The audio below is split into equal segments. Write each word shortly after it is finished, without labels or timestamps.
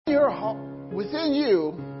within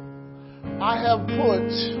you, I have put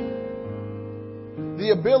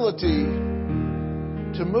the ability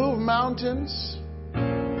to move mountains,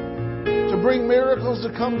 to bring miracles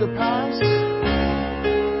to come to pass,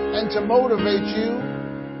 and to motivate you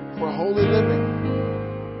for holy living.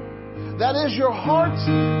 That is your heart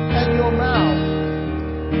and your mouth.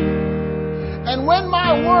 And when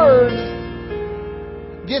my word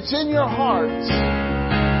gets in your heart,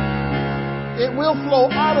 it will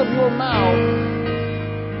flow out of your mouth,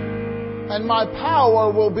 and my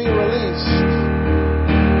power will be released.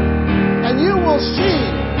 And you will see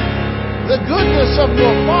the goodness of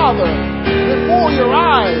your Father before your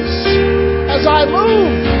eyes as I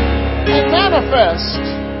move and manifest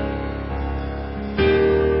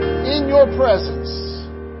in your presence.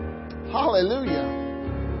 Hallelujah.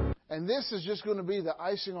 And this is just going to be the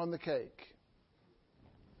icing on the cake.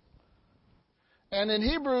 And in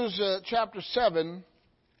Hebrews chapter 7,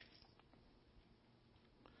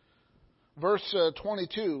 verse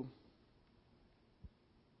 22,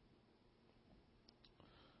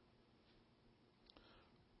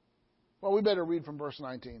 well, we better read from verse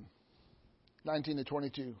 19 to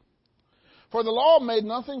 22. For the law made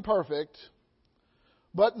nothing perfect,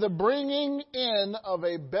 but the bringing in of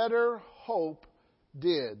a better hope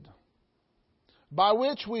did, by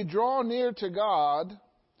which we draw near to God,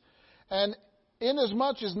 and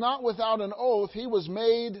inasmuch as not without an oath he was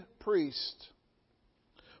made priest.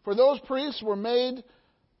 For those priests were made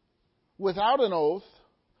without an oath,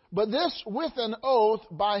 but this with an oath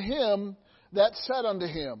by him that said unto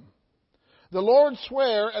him, The Lord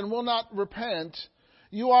sware and will not repent,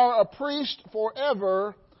 you are a priest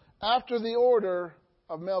forever after the order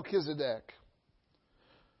of Melchizedek.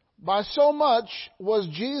 By so much was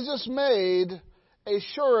Jesus made a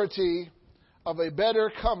surety of a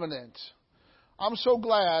better covenant. I'm so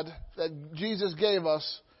glad that Jesus gave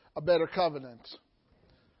us a better covenant.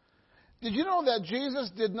 Did you know that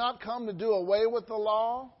Jesus did not come to do away with the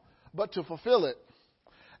law, but to fulfill it?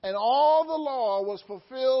 And all the law was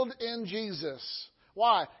fulfilled in Jesus.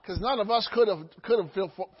 Why? Because none of us could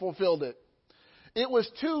have fulfilled it. It was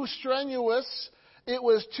too strenuous. It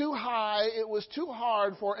was too high. It was too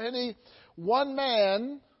hard for any one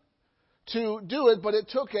man to do it, but it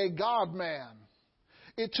took a God-man.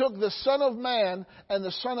 It took the Son of Man and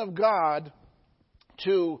the Son of God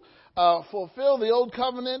to fulfill the old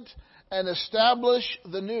covenant and establish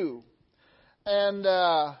the new. And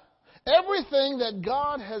everything that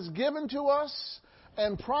God has given to us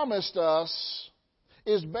and promised us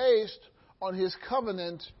is based on His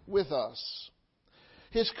covenant with us.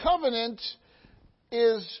 His covenant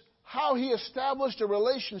is how He established a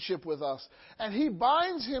relationship with us. And He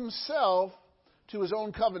binds Himself to His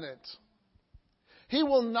own covenant. He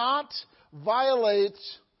will not violate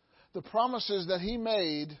the promises that He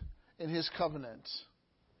made in His covenant.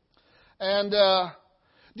 And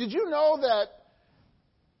did you know that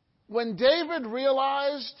when David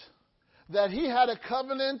realized that he had a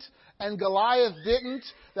covenant and Goliath didn't,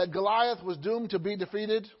 that Goliath was doomed to be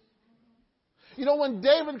defeated? You know, when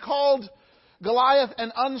David called Goliath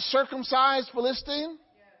an uncircumcised Philistine,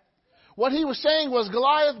 what he was saying was,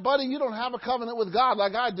 Goliath, buddy, you don't have a covenant with God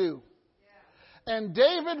like I do. And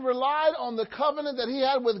David relied on the covenant that he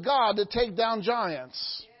had with God to take down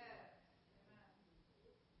giants.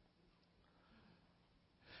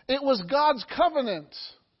 It was God's covenant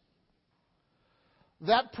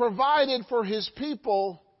that provided for His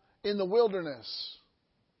people in the wilderness.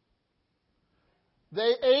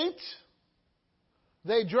 They ate,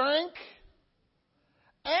 they drank,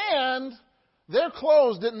 and their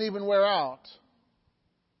clothes didn't even wear out.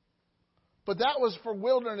 But that was for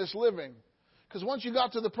wilderness living. Because once you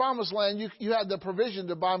got to the promised land, you had the provision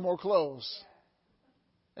to buy more clothes.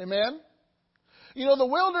 Amen? You know, the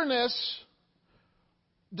wilderness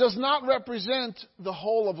does not represent the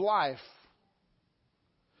whole of life.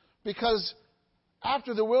 Because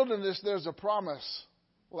after the wilderness, there's a promised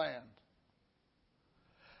land.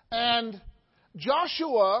 And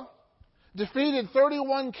Joshua defeated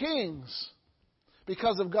 31 kings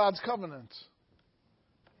because of God's covenant.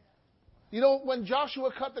 You know, when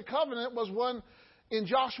Joshua cut the covenant was when in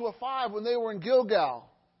Joshua 5 when they were in Gilgal.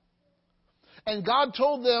 And God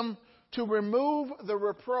told them to remove the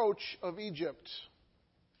reproach of Egypt.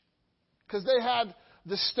 Because they had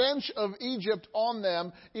the stench of Egypt on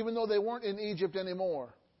them, even though they weren't in Egypt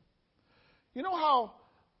anymore. You know how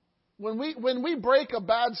when we break a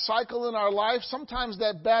bad cycle in our life, sometimes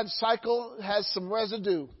that bad cycle has some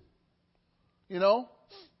residue. You know?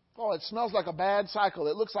 Oh, it smells like a bad cycle.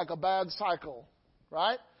 It looks like a bad cycle.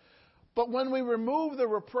 Right? But when we remove the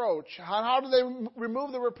reproach, how do they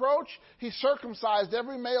remove the reproach? He circumcised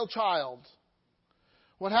every male child.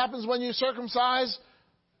 What happens when you circumcise?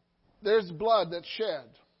 There's blood that's shed,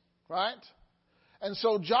 right? And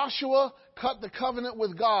so Joshua cut the covenant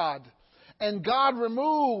with God. And God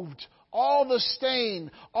removed all the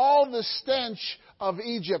stain, all the stench of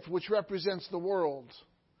Egypt, which represents the world.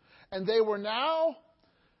 And they were now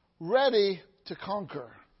ready to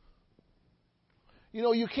conquer. You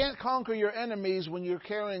know, you can't conquer your enemies when you're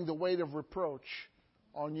carrying the weight of reproach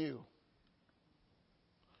on you.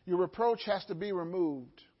 Your reproach has to be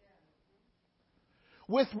removed.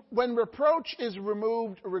 When reproach is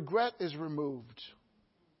removed, regret is removed.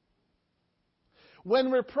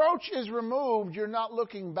 When reproach is removed, you're not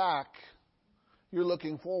looking back. You're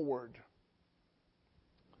looking forward.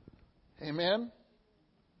 Amen?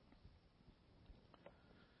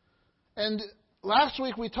 And last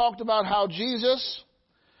week we talked about how Jesus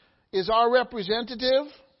is our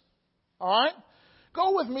representative. All right?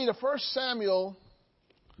 Go with me to 1 Samuel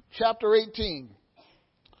chapter 18.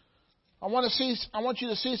 I want you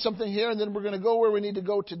to see something here, and then we're going to go where we need to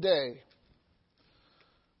go today.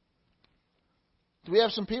 Do we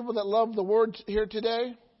have some people that love the Word here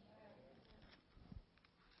today?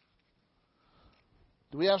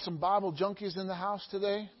 Do we have some Bible junkies in the house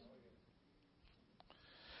today?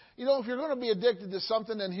 You know, if you're going to be addicted to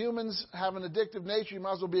something, and humans have an addictive nature, you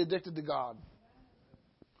might as well be addicted to God.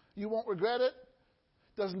 You won't regret it.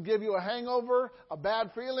 Doesn't give you a hangover, a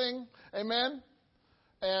bad feeling. Amen?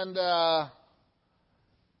 And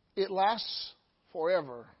it lasts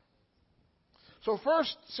forever. So 1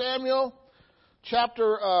 Samuel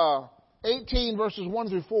chapter 18, verses 1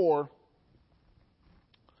 through 4.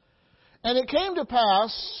 And it came to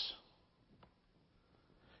pass,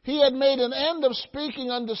 he had made an end of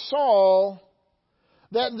speaking unto Saul,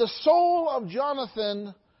 that the soul of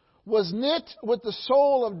Jonathan was knit with the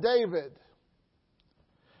soul of David.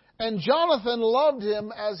 And Jonathan loved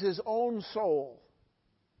him as his own soul.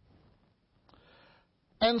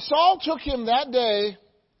 And Saul took him that day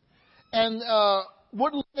and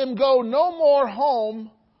would let him go no more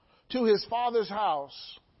home to his father's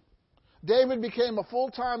house. David became a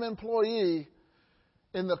full-time employee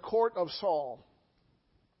in the court of Saul.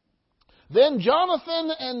 Then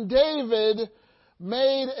Jonathan and David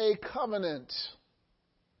made a covenant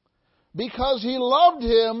because he loved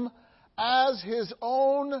him as his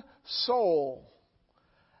own soul.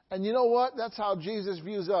 And you know what? That's how Jesus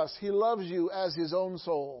views us. He loves you as his own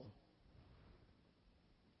soul.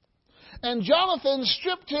 And Jonathan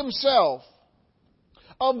stripped himself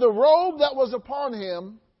of the robe that was upon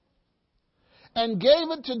him and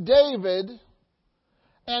gave it to David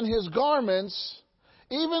and his garments,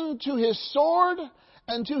 even to his sword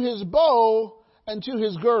and to his bow and to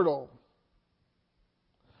his girdle.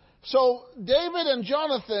 So David and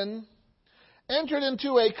Jonathan entered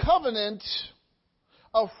into a covenant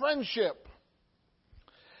of friendship.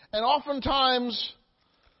 And oftentimes,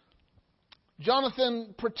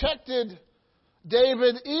 Jonathan protected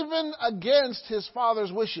David even against his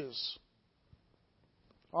father's wishes.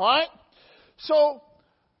 All right? So,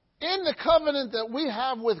 in the covenant that we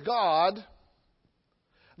have with God,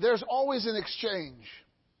 there's always an exchange.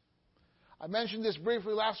 I mentioned this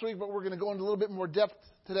briefly last week, but we're going to go into a little bit more depth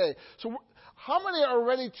today. So, how many are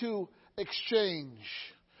ready to exchange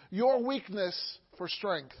your weakness for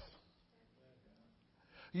strength?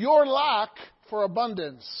 Your lack for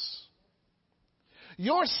abundance?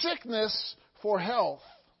 Your sickness for health?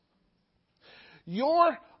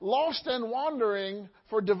 Your lost and wandering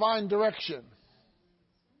for divine direction?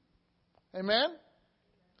 Amen?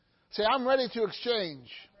 Say, I'm ready to exchange.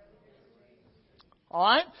 All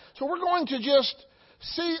right? So we're going to just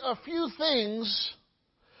see a few things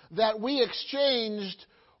that we exchanged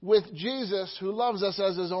with Jesus, who loves us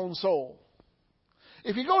as his own soul.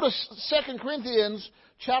 If you go to 2 Corinthians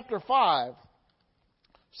chapter 5,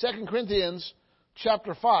 2 Corinthians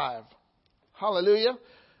chapter 5, hallelujah.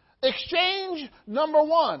 Exchange number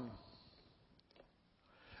 1.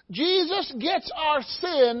 Jesus gets our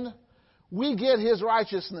sin, we get his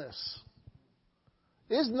righteousness.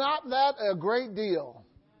 Is not that a great deal?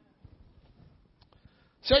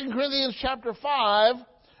 2 Corinthians chapter 5,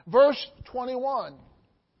 verse 21.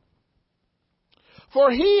 For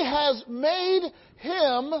he has made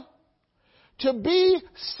him to be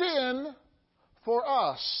sin for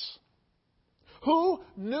us, who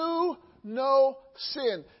knew no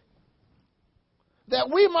sin, that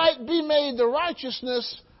we might be made the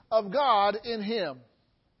righteousness of God in him.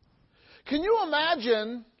 Can you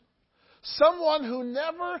imagine someone who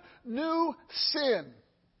never knew sin,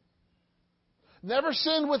 Never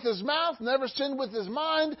sinned with his mouth, never sinned with his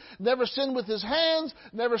mind, never sinned with his hands,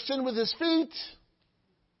 never sinned with his feet.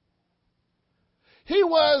 He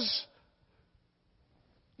was,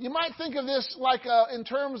 you might think of this like in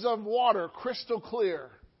terms of water, crystal clear.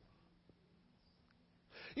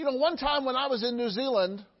 You know, one time when I was in New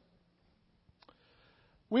Zealand,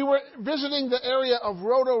 we were visiting the area of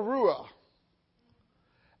Rotorua.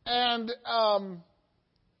 And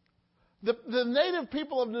the native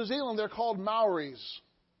people of New Zealand, they're called Maoris.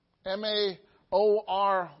 Maori.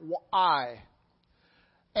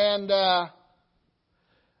 And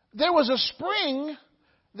there was a spring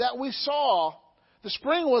that we saw. The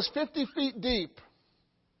spring was 50 feet deep.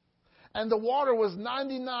 And the water was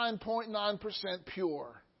 99.9%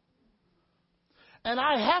 pure. And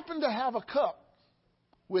I happened to have a cup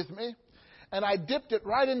with me. And I dipped it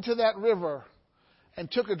right into that river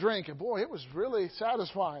and took a drink. And boy, it was really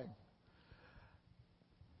satisfying.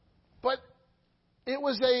 But it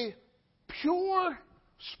was a pure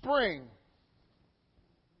spring.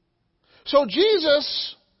 So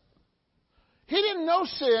Jesus, he didn't know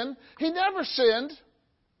sin. He never sinned.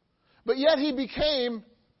 But yet he became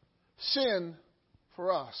sin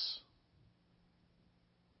for us.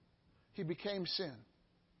 He became sin.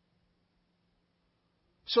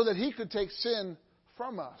 So that he could take sin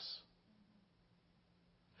from us.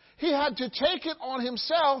 He had to take it on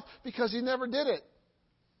himself because he never did it.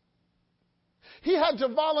 He had to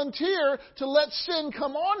volunteer to let sin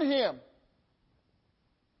come on him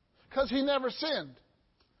because he never sinned.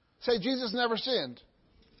 Say, Jesus never sinned.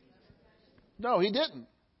 No, he didn't.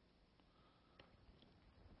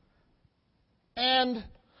 And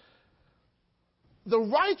the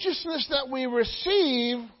righteousness that we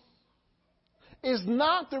receive is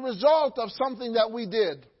not the result of something that we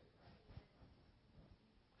did.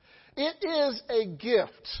 It is a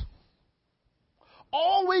gift.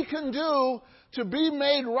 All we can do to be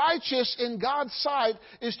made righteous in God's sight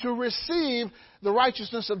is to receive the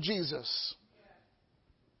righteousness of Jesus.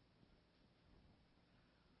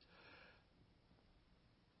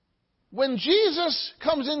 When Jesus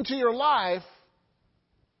comes into your life,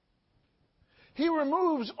 he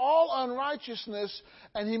removes all unrighteousness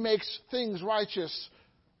and he makes things righteous.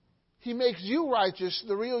 He makes you righteous,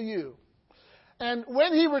 the real you. And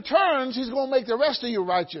when he returns, he's going to make the rest of you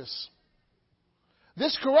righteous.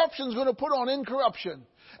 This corruption is going to put on incorruption.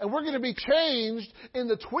 And we're going to be changed in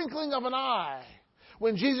the twinkling of an eye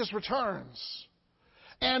when Jesus returns.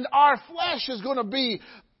 And our flesh is going to be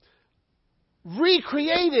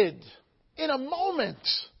recreated in a moment.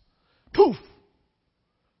 Poof!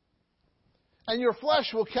 And your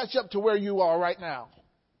flesh will catch up to where you are right now.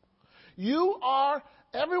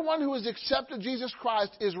 Everyone who has accepted Jesus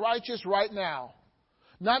Christ is righteous right now.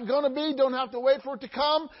 Not going to be, don't have to wait for it to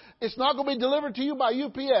come. It's not going to be delivered to you by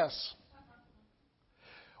UPS.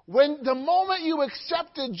 When the moment you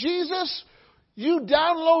accepted Jesus, you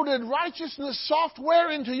downloaded righteousness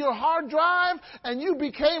software into your hard drive and you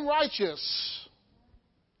became righteous.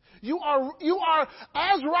 You are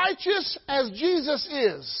as righteous as Jesus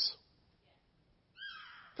is.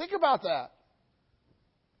 Think about that.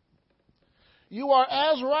 You are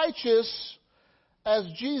as righteous as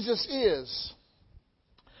Jesus is.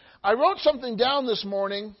 I wrote something down this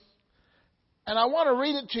morning, and I want to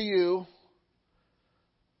read it to you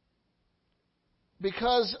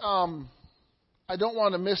because I don't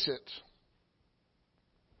want to miss it.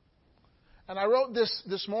 And I wrote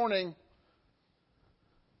this morning,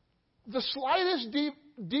 the slightest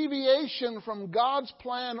deviation from God's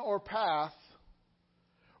plan or path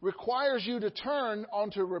requires you to turn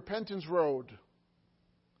onto repentance road.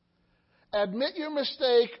 Admit your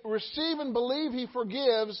mistake, receive and believe He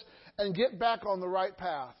forgives, and get back on the right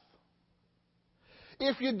path.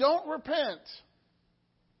 If you don't repent,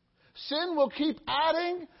 sin will keep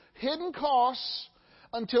adding hidden costs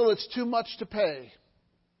until it's too much to pay.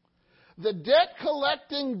 The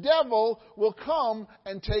debt-collecting devil will come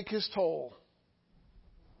and take his toll.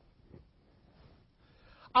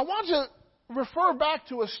 I want to refer back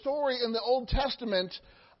to a story in the Old Testament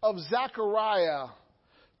of Zechariah,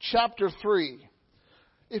 chapter 3.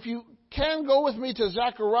 If you can go with me to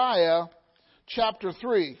Zechariah, chapter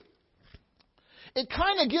 3. It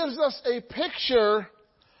kind of gives us a picture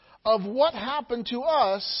of what happened to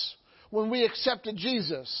us when we accepted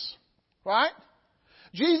Jesus. Right?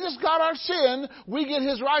 Jesus got our sin, we get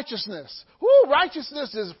His righteousness. Woo,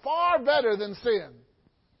 righteousness is far better than sin.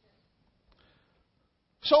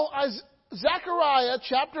 So, as Zechariah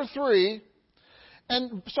chapter 3,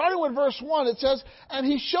 and starting with verse 1, it says, and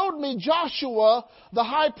He showed me Joshua, the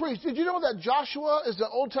high priest. Did you know that Joshua is the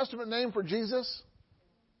Old Testament name for Jesus?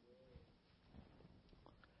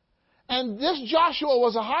 And this Joshua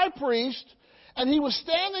was a high priest, and he was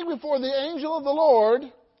standing before the angel of the Lord,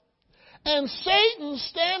 and Satan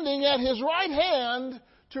standing at his right hand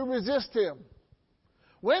to resist him.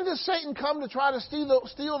 When does Satan come to try to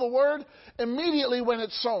steal the word? Immediately when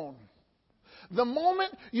it's sown. The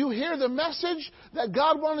moment you hear the message that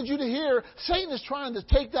God wanted you to hear, Satan is trying to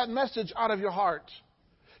take that message out of your heart.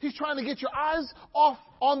 He's trying to get your eyes off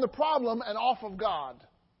on the problem and off of God.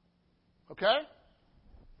 Okay?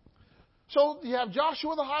 So you have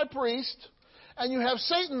Joshua the high priest, and you have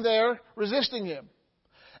Satan there resisting him.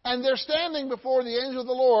 And they're standing before the angel of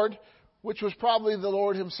the Lord, which was probably the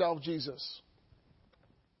Lord himself, Jesus.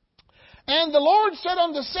 And the Lord said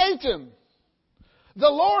unto Satan, the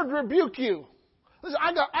Lord rebuke you. Listen,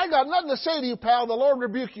 I got nothing to say to you, pal. The Lord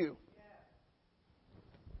rebuke you.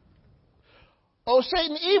 O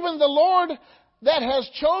Satan, even the Lord that has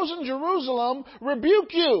chosen Jerusalem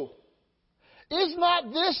rebuke you. Is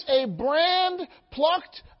not this a brand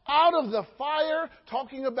plucked out of the fire?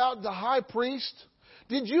 Talking about the high priest.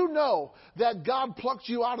 Did you know that God plucked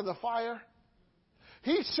you out of the fire?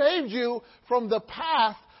 He saved you from the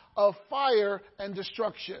path of fire and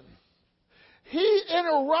destruction. He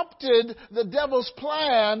interrupted the devil's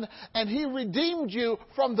plan, and he redeemed you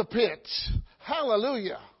from the pit.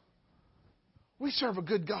 Hallelujah. We serve a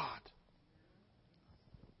good God.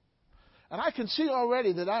 And I can see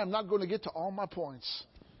already that I am not going to get to all my points.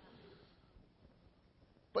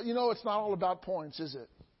 But you know, it's not all about points, is it?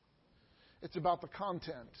 It's about the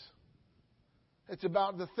content. It's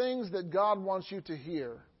about the things that God wants you to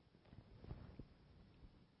hear.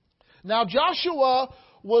 Now, Joshua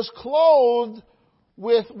was clothed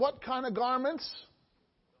with what kind of garments?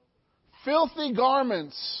 Filthy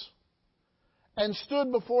garments. And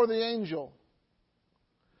stood before the angel.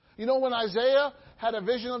 You know, when Isaiah had a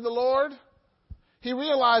vision of the Lord, he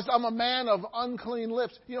realized, I'm a man of unclean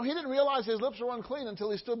lips. You know, he didn't realize his lips were unclean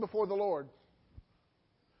until he stood before the Lord.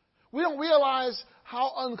 We don't realize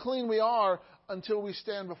how unclean we are until we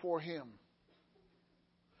stand before him.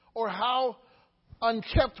 Or how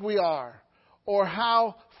unkept we are. Or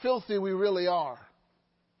how filthy we really are.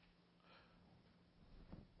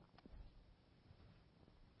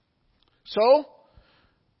 So,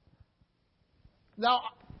 now,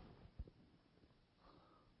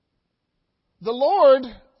 the Lord,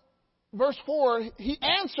 verse 4, he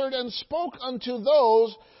answered and spoke unto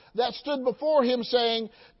those that stood before him, saying,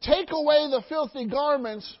 take away the filthy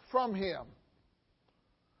garments from him.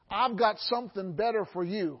 I've got something better for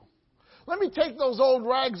you. Let me take those old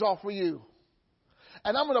rags off of you.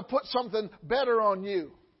 And I'm going to put something better on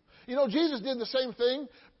you. You know, Jesus did the same thing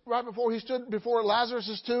right before he stood before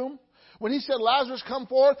Lazarus' tomb. When he said, Lazarus, come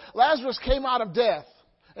forth, Lazarus came out of death.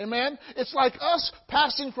 Amen? It's like us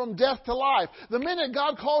passing from death to life. The minute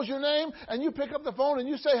God calls your name and you pick up the phone and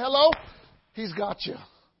you say hello, he's got you.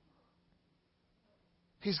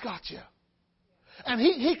 He's got you. And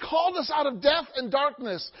he called us out of death and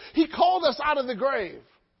darkness. He called us out of the grave.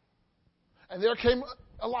 And there came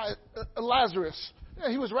Lazarus.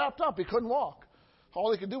 Yeah, he was wrapped up. He couldn't walk.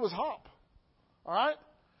 All he could do was hop. All right?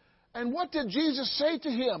 And what did Jesus say to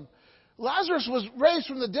him? Lazarus was raised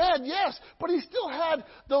from the dead, yes, but he still had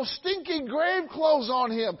those stinking grave clothes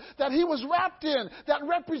on him that he was wrapped in, that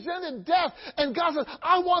represented death. And God said,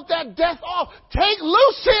 I want that death off.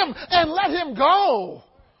 Loose him and let him go.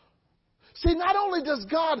 See, not only does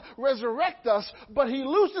God resurrect us, but he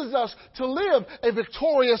looses us to live a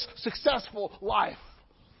victorious, successful life.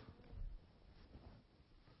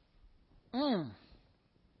 And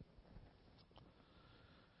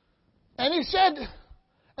he said,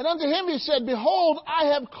 and unto him he said, behold, I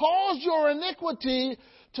have caused your iniquity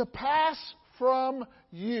to pass from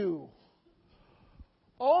you.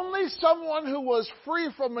 Only someone who was free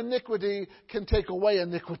from iniquity can take away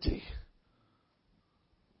iniquity.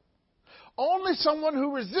 Only someone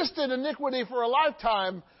who resisted iniquity for a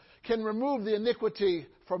lifetime can remove the iniquity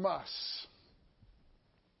from us.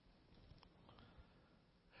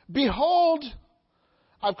 Behold,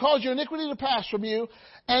 I've caused your iniquity to pass from you,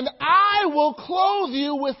 and I will clothe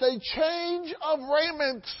you with a change of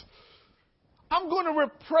raiment. I'm going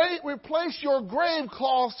to replace your grave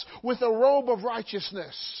cloths with a robe of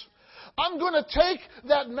righteousness. I'm going to take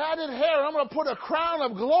that matted hair. I'm going to put a crown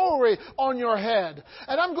of glory on your head.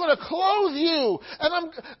 And I'm going to clothe you.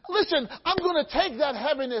 And I'm going to take that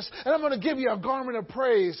heaviness and I'm going to give you a garment of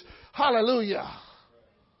praise. Hallelujah.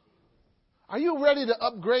 Are you ready to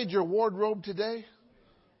upgrade your wardrobe today?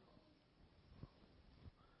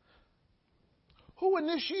 Who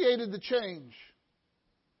initiated the change?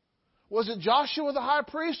 Was it Joshua the high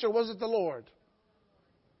priest or was it the Lord?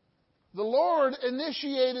 The Lord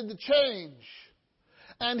initiated the change.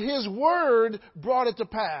 and His word brought it to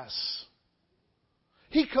pass.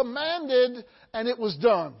 He commanded, and it was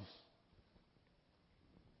done.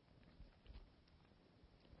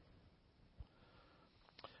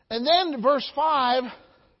 And then verse 5,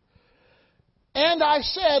 and I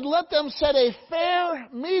said, let them set a fair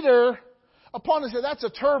meter upon it. That's a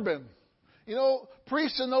turban. You know,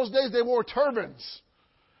 priests in those days, they wore turbans.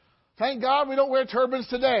 Thank God we don't wear turbans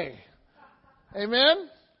today. Amen?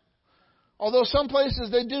 Although some places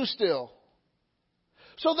they do still.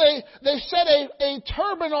 So they set a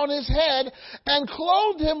turban on his head and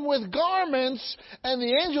clothed him with garments, and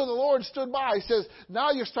the angel of the Lord stood by. He says,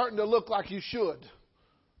 now you're starting to look like you should.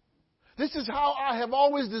 This is how I have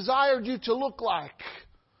always desired you to look like.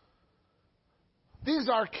 These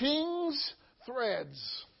are king's threads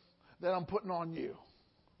that I'm putting on you.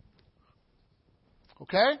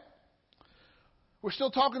 Okay? We're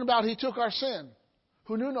still talking about He took our sin,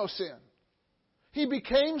 who knew no sin. He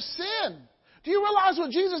became sin. Do you realize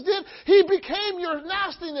what Jesus did? He became your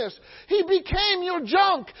nastiness. He became your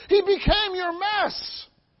junk. He became your mess.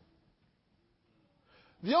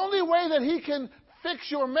 The only way that He can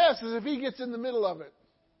fix your mess is if He gets in the middle of it.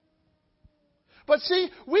 But see,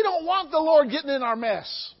 we don't want the Lord getting in our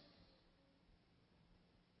mess.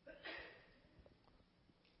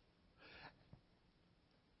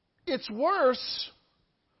 It's worse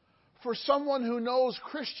for someone who knows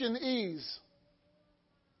Christianese.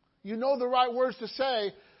 You know the right words to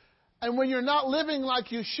say, and when you're not living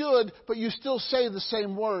like you should, but you still say the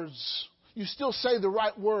same words. You still say the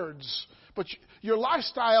right words. But your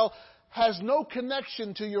lifestyle has no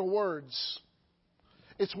connection to your words.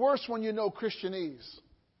 It's worse when you know Christianese.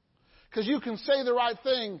 Because you can say the right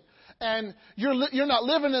thing, and you're not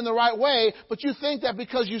living in the right way, but you think that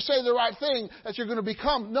because you say the right thing that you're going to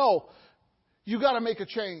become. No, you got to make a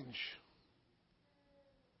change.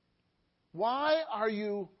 Why are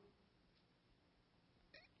you...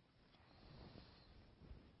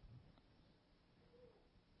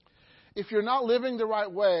 If you're not living the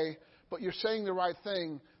right way, but you're saying the right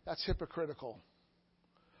thing, that's hypocritical.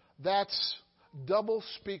 That's double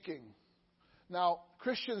speaking. Now,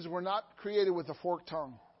 Christians were not created with a forked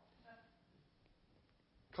tongue.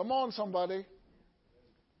 Come on, somebody.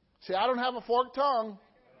 See, I don't have a forked tongue.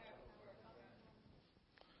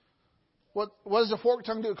 What does a forked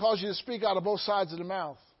tongue do? It causes you to speak out of both sides of the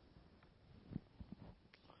mouth.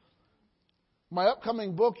 My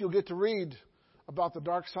upcoming book, you'll get to read about the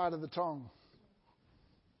dark side of the tongue.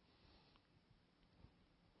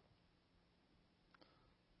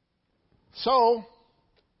 So,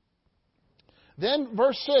 then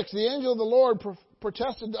verse 6, the angel of the Lord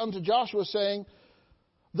protested unto Joshua, saying,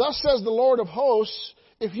 thus says the Lord of hosts,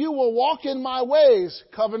 if you will walk in my ways,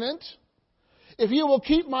 covenant, if you will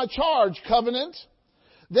keep my charge, covenant,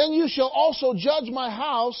 then you shall also judge my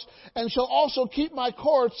house, and shall also keep my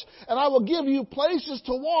courts, and I will give you places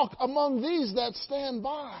to walk among these that stand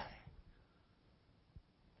by.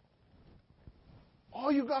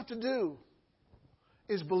 All you got to do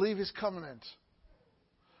is believe His covenant,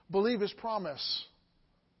 believe His promise,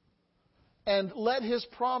 and let His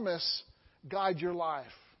promise guide your life.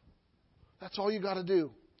 That's all you got to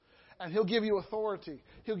do. And He'll give you authority.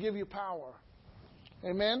 He'll give you power.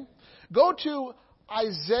 Amen? Go to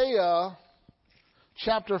Isaiah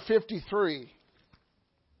chapter 53.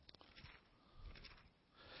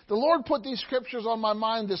 The Lord put these scriptures on my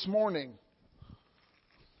mind this morning.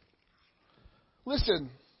 Listen,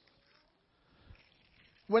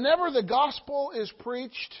 whenever the gospel is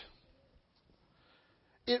preached,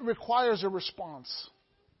 it requires a response.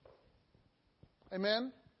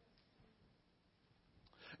 Amen?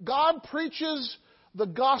 God preaches the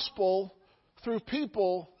gospel through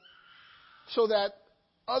people so that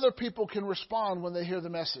other people can respond when they hear the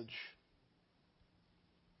message.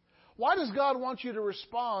 Why does God want you to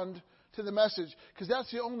respond to the message? Because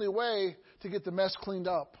that's the only way to get the mess cleaned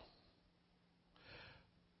up.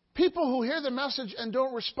 People who hear the message and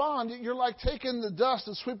don't respond, you're like taking the dust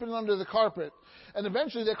and sweeping it under the carpet. And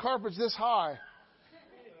eventually the carpet's this high.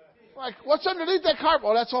 Like, what's underneath that carpet?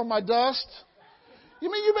 Oh, that's all my dust.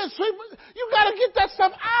 You mean you've been sweeping? You got to get that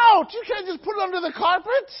stuff out. You can't just put it under the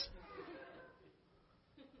carpet.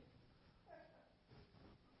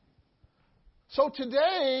 So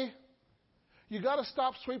today, you got to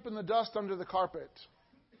stop sweeping the dust under the carpet.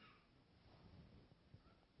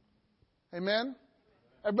 Amen?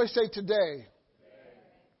 Everybody say today.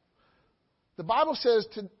 The Bible says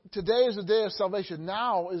today is the day of salvation.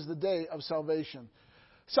 Now is the day of salvation.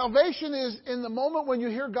 Salvation is in the moment when you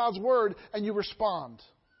hear God's word and you respond.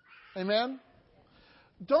 Amen?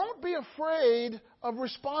 Don't be afraid of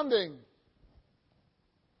responding.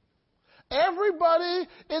 Everybody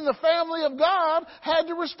in the family of God had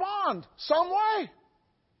to respond some way.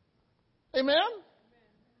 Amen?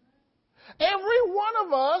 Every one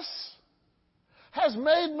of us has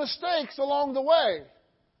made mistakes along the way.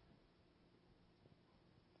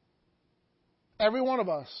 Every one of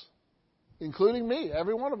us, including me,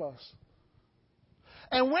 every one of us.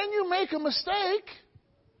 And when you make a mistake,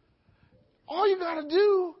 all you got to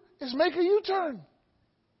do is make a U-turn.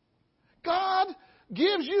 God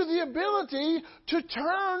gives you the ability to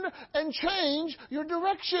turn and change your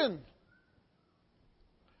direction.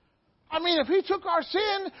 I mean, if He took our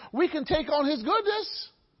sin, we can take on His goodness.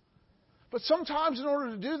 But sometimes in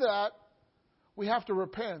order to do that, we have to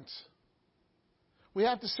repent. We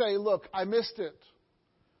have to say, look, I missed it.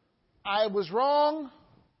 I was wrong.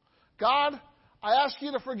 God, I ask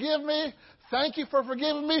you to forgive me. Thank you for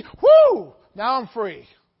forgiving me. Woo! Now I'm free.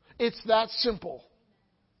 It's that simple.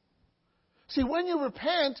 See, when you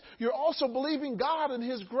repent, you're also believing God in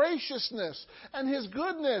His graciousness and His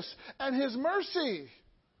goodness and His mercy.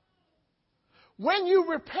 When you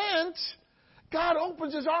repent, God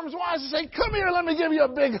opens His arms wide and says, come here, let me give you a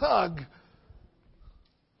big hug.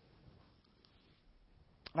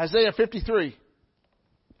 Isaiah 53.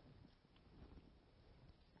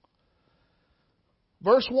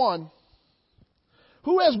 Verse 1.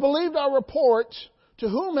 Who has believed our report? To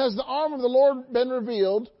whom has the arm of the Lord been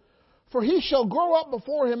revealed? For he shall grow up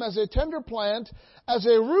before him as a tender plant, as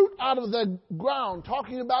a root out of the ground.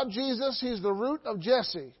 Talking about Jesus, He's the root of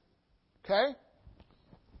Jesse. Okay?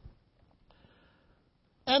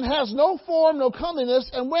 And has no form, no comeliness,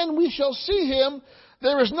 and when we shall see Him,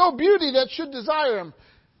 there is no beauty that should desire Him.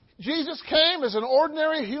 Jesus came as an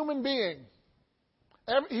ordinary human being.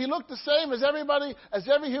 He looked the same as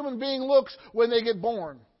every human being looks when they get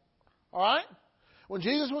born. All right? When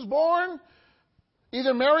Jesus was born,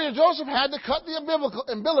 either Mary or Joseph had to cut the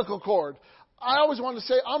umbilical cord. I always want to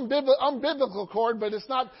say umbilical cord, but it's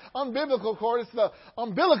not unbiblical cord, it's the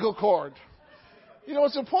umbilical cord. You know,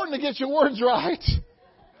 it's important to get your words right.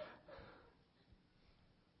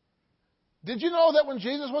 Did you know that when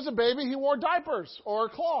Jesus was a baby, He wore diapers or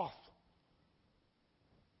cloth?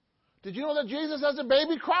 Did you know that Jesus as a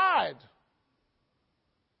baby cried?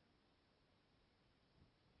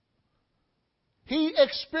 He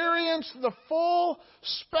experienced the full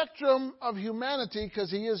spectrum of humanity because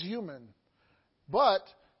He is human. But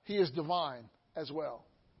He is divine as well.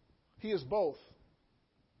 He is both.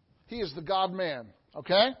 He is the God-man.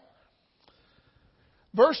 Okay?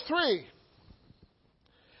 Verse 3.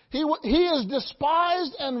 He is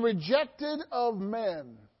despised and rejected of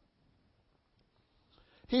men.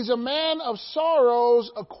 He's a man of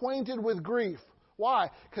sorrows, acquainted with grief. Why?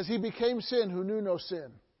 Because He became sin who knew no sin.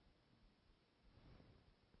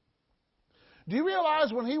 Do you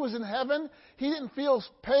realize when He was in heaven, He didn't feel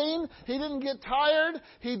pain, He didn't get tired,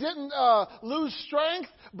 He didn't lose strength,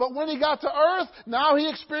 but when He got to earth, now He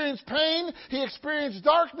experienced pain, He experienced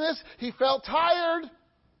darkness, He felt tired.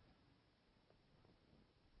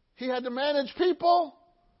 He had to manage people.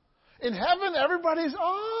 In heaven, everybody's,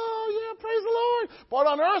 oh, yeah, praise the Lord. But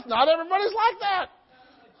on earth, not everybody's like that.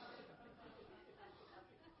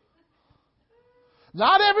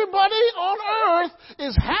 Not everybody on earth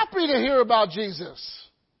is happy to hear about Jesus.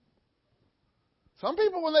 Some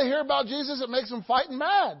people, when they hear about Jesus, it makes them fighting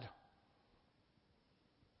mad.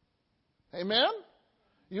 Amen?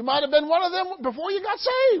 You might have been one of them before you got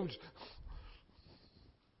saved.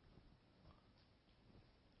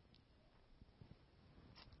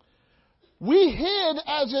 We hid,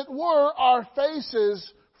 as it were, our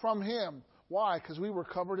faces from Him. Why? Because we were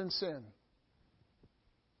covered in sin.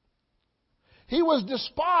 He was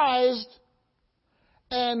despised,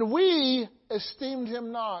 and we esteemed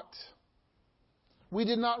Him not. We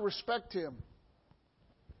did not respect Him.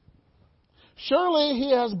 Surely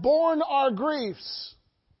He has borne our griefs.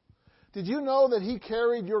 Did you know that He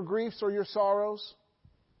carried your griefs or your sorrows?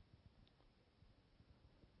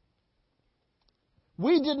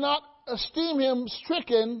 We did not esteem Him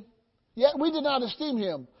stricken, yet we did not esteem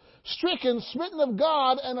Him stricken, smitten of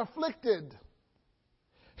God, and afflicted.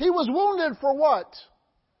 He was wounded for what?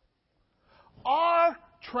 Our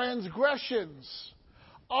transgressions.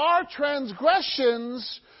 Our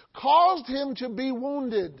transgressions caused Him to be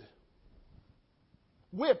wounded,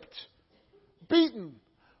 whipped, beaten,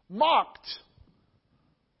 mocked,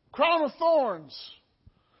 crown of thorns,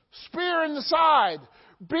 spear in the side,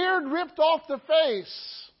 beard ripped off the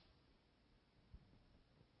face.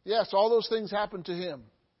 Yes, all those things happened to Him.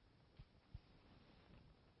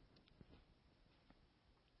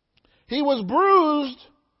 He was bruised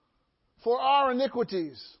for our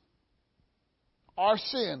iniquities, our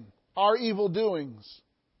sin, our evil doings.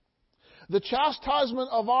 The chastisement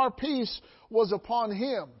of our peace was upon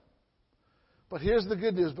him. But here's the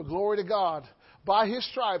good news. But glory to God. By his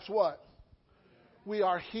stripes, what? We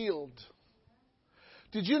are healed.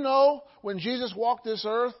 Did you know when Jesus walked this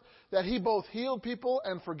earth that he both healed people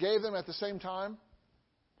and forgave them at the same time?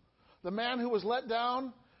 The man who was let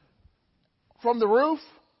down from the roof,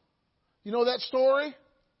 you know that story?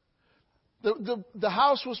 The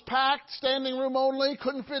house was packed, standing room only,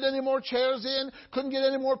 couldn't fit any more chairs in, couldn't get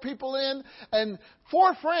any more people in. And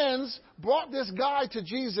 4 friends brought this guy to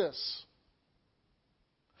Jesus.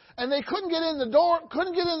 And they couldn't get in the door,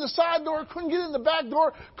 couldn't get in the side door, couldn't get in the back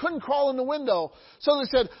door, couldn't crawl in the window. So they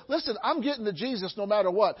said, listen, I'm getting to Jesus no matter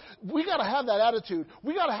what. We got to have that attitude.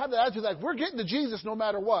 We got to have that attitude like we're getting to Jesus no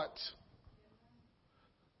matter what.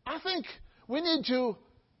 I think we need to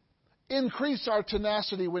increase our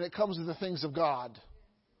tenacity when it comes to the things of God.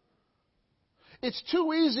 It's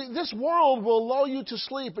too easy. This world will lull you to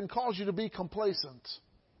sleep and cause you to be complacent.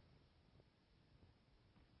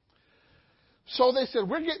 So they said,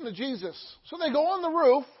 we're getting to Jesus. So they go on the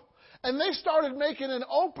roof, and they started making an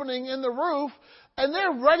opening in the roof, and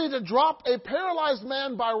they're ready to drop a paralyzed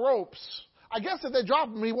man by ropes. I guess if they drop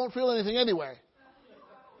him, he won't feel anything anyway.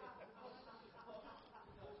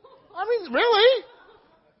 I mean, really?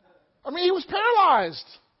 I mean, he was paralyzed.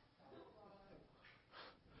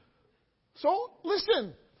 So,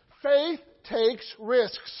 listen, faith takes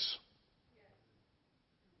risks.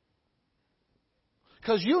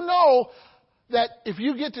 Because you know that if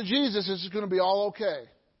you get to Jesus, it's going to be all okay.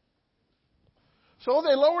 So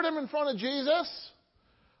they lowered him in front of Jesus.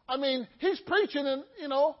 I mean, he's preaching and,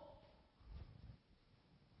 all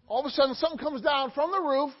of a sudden something comes down from the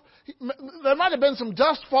roof. There might have been some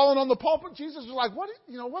dust falling on the pulpit. Jesus was like,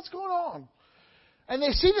 what's going on? And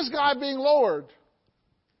they see this guy being lowered.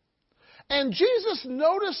 And Jesus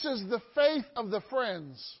notices the faith of the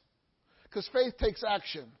friends. Because faith takes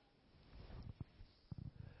action.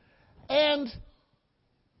 And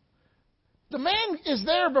the man is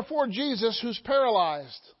there before Jesus who's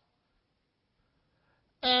paralyzed.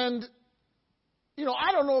 And,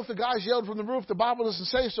 I don't know if the guys yelled from the roof. The Bible doesn't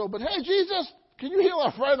say so. But, hey, Jesus, can you heal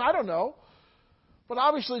our friend? I don't know. But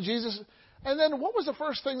obviously Jesus... And then what was the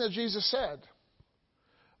first thing that Jesus said?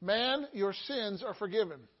 Man, your sins are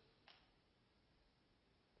forgiven.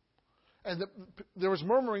 And there was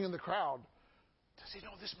murmuring in the crowd. Does he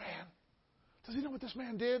know this man? Does he know what this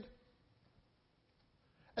man did?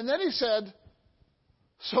 And then he said,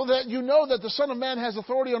 so that you know that the Son of Man has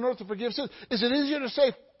authority on earth to forgive sins. Is it easier to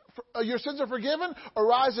say, your sins are forgiven, or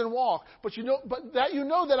rise and walk? But that you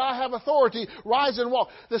know that I have authority, rise and walk.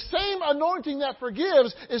 The same anointing that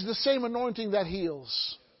forgives is the same anointing that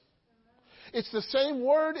heals. It's the same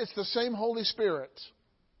word, it's the same Holy Spirit.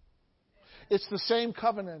 It's the same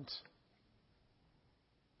covenant.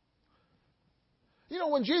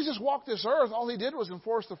 When Jesus walked this earth, all he did was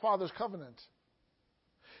enforce the Father's covenant.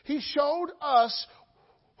 He showed us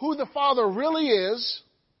who the Father really is,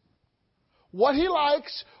 what he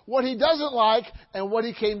likes, what he doesn't like, and what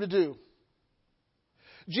he came to do.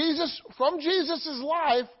 From Jesus'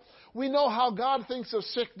 life, we know how God thinks of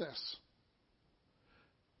sickness.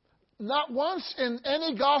 Not once in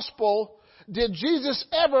any gospel did Jesus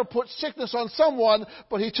ever put sickness on someone,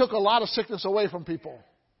 but he took a lot of sickness away from people.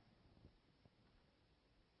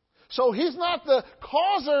 So he's not the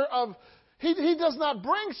causer of, he does not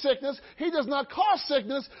bring sickness, he does not cause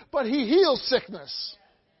sickness, but he heals sickness.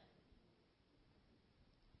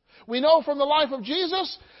 We know from the life of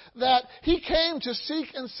Jesus that he came to seek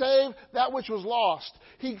and save that which was lost.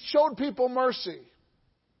 He showed people mercy.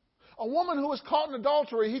 A woman who was caught in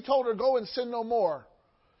adultery, he told her, go and sin no more.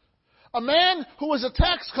 A man who was a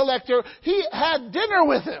tax collector, he had dinner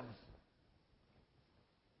with him.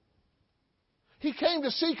 He came to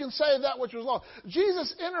seek and save that which was lost.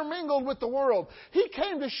 Jesus intermingled with the world. He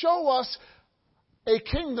came to show us a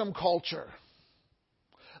kingdom culture.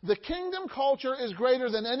 The kingdom culture is greater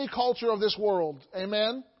than any culture of this world.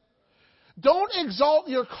 Amen? Don't exalt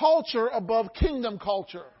your culture above kingdom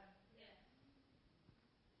culture.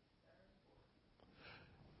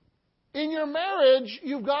 In your marriage,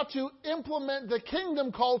 you've got to implement the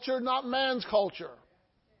kingdom culture, not man's culture.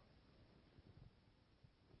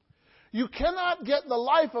 You cannot get the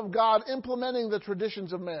life of God implementing the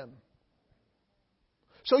traditions of men.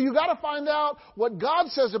 So you got to find out what God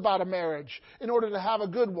says about a marriage in order to have a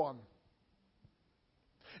good one.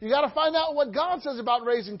 You got to find out what God says about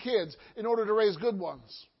raising kids in order to raise good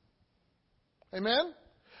ones. Amen?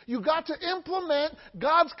 You got to implement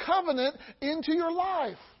God's covenant into your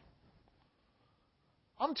life.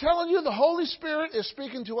 I'm telling you, the Holy Spirit is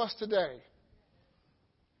speaking to us today.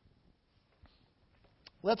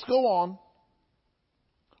 Let's go on.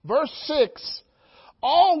 Verse 6,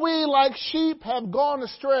 all we like sheep have gone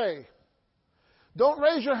astray. Don't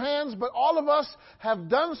raise your hands, but all of us have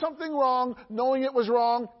done something wrong, knowing it was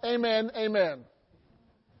wrong. Amen, amen.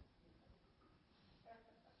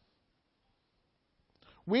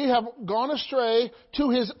 We have gone astray to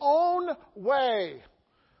his own way.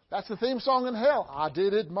 That's the theme song in hell. I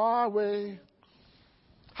did it my way.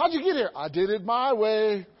 How'd you get here? I did it my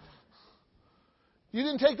way. You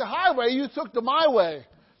didn't take the highway, you took the my way.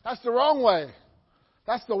 That's the wrong way.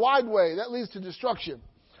 That's the wide way. That leads to destruction.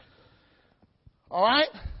 All right?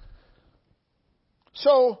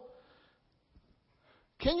 So,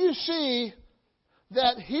 can you see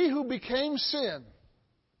that he who became sin,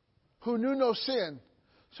 who knew no sin,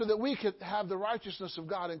 so that we could have the righteousness of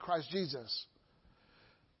God in Christ Jesus?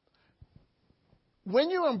 When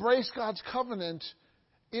you embrace God's covenant,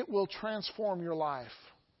 it will transform your life.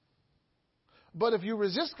 But if you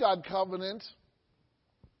resist God's covenant,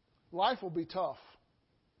 life will be tough.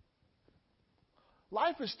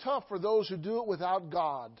 Life is tough for those who do it without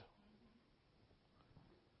God.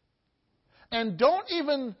 And don't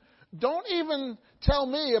even tell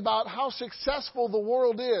me about how successful the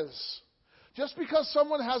world is. Just because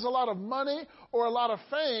someone has a lot of money or a lot of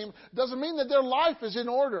fame doesn't mean that their life is in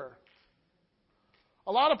order.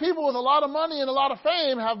 A lot of people with a lot of money and a lot of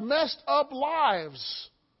fame have messed up lives.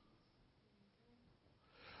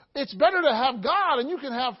 It's better to have God and you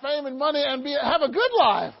can have fame and money and have a good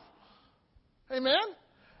life. Amen?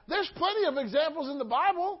 There's plenty of examples in the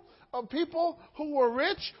Bible of people who were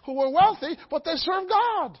rich, who were wealthy, but they served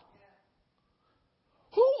God.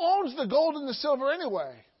 Who owns the gold and the silver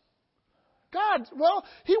anyway? God. Well,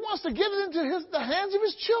 he wants to give it into the hands of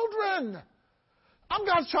his children. I'm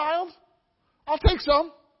God's child. I'll take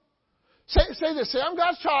some. Say this. Say, I'm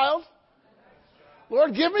God's child.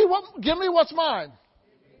 Lord, give me what's mine.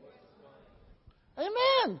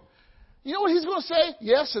 Amen. You know what he's going to say?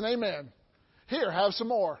 Yes and amen. Here, have some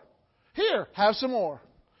more. Here, have some more.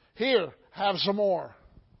 Here, have some more.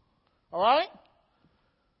 All right?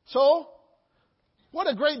 So, what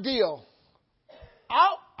a great deal.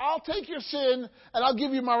 I'll take your sin and I'll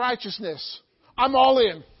give you my righteousness. I'm all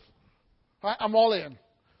in. Right? I'm all in.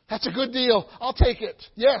 That's a good deal. I'll take it.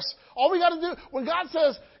 Yes. All we got to do, when God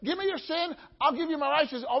says, give me your sin, I'll give you my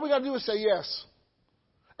righteousness, all we got to do is say yes.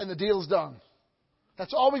 And the deal's done.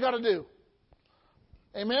 That's all we got to do.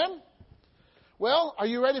 Amen? Well, are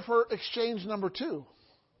you ready for exchange number 2?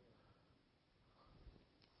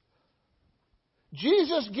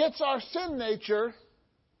 Jesus gets our sin nature.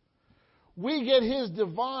 We get his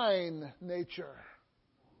divine nature.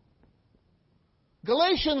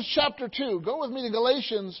 Galatians chapter 2. Go with me to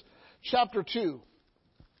Galatians chapter 2.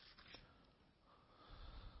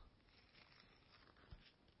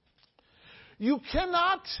 You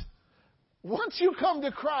cannot, once you come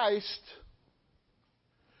to Christ,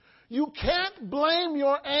 you can't blame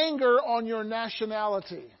your anger on your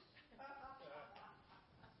nationality.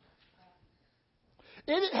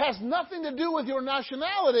 It has nothing to do with your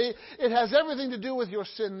nationality. It has everything to do with your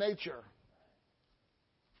sin nature.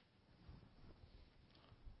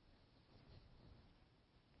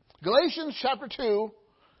 Galatians chapter 2,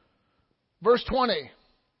 verse 20.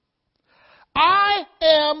 I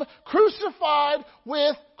am crucified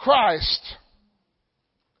with Christ.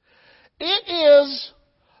 It is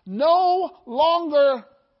no longer,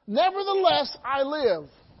 nevertheless, I live.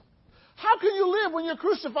 How can you live when you're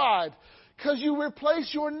crucified? Because you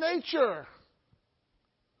replace your nature.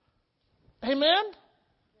 Amen?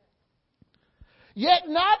 Yet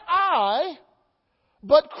not I,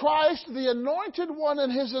 but Christ, the anointed one,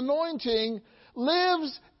 and his anointing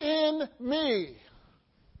lives in me.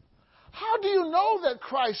 How do you know that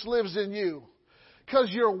Christ lives in you? Because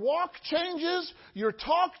your walk changes, your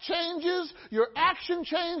talk changes, your action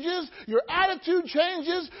changes, your attitude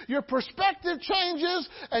changes, your perspective changes,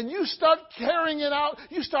 and you start carrying it out.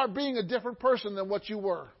 You start being a different person than what you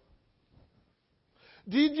were.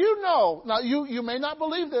 Did you know? Now, you may not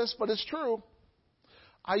believe this, but it's true.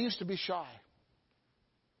 I used to be shy.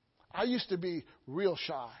 I used to be real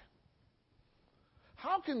shy.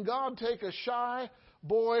 How can God take a shy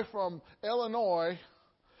boy from Illinois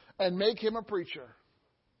and make him a preacher?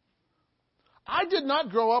 I did not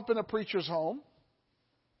grow up in a preacher's home.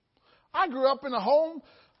 I grew up in a home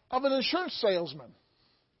of an insurance salesman.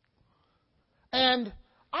 And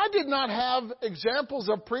I did not have examples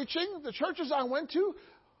of preaching. The churches I went to,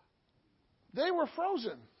 they were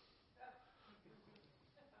frozen.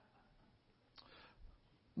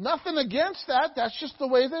 Nothing against that. That's just the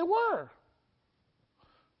way they were.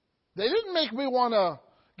 They didn't make me want to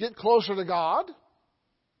get closer to God.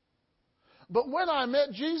 But when I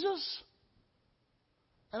met Jesus,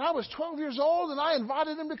 And I was 12 years old, and I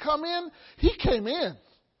invited him to come in. He came in.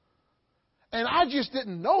 And I just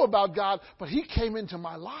didn't know about God, but he came into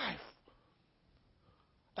my life.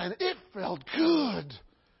 And it felt good.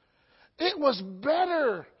 It was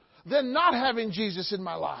better than not having Jesus in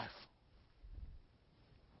my life.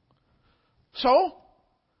 So,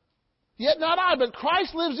 yet not I, but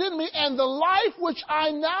Christ lives in me, and the life which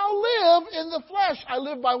I now live in the flesh, I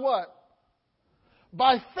live by what?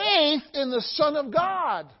 By faith in the Son of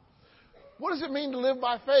God. What does it mean to live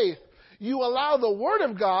by faith? You allow the Word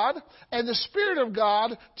of God and the Spirit of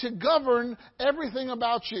God to govern everything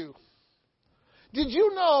about you. Did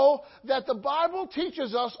you know that the Bible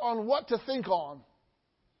teaches us on what to think on?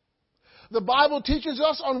 The Bible teaches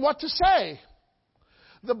us on what to say.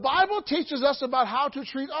 The Bible teaches us about how to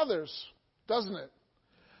treat others, doesn't it?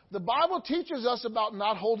 The Bible teaches us about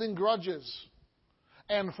not holding grudges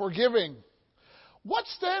and forgiving. What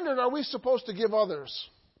standard are we supposed to give others?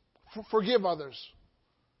 Forgive others?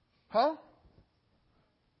 Huh?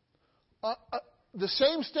 The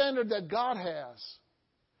same standard that God has.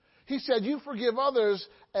 He said, you forgive others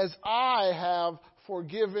as I have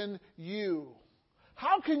forgiven you.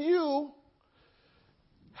 How can you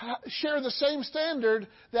share the same standard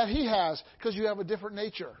that he has? Because you have a different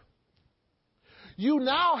nature. You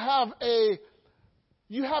now have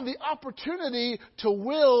the opportunity to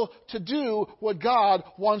will to do what God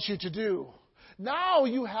wants you to do. Now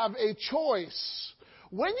you have a choice.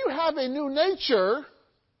 When you have a new nature,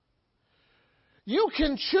 you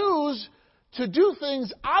can choose to do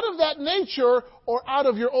things out of that nature or out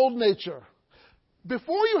of your old nature.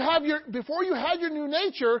 Before you had your new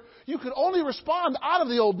nature, you could only respond out of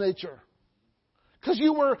the old nature. Because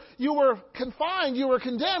you were confined, you were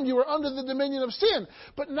condemned, you were under the dominion of sin.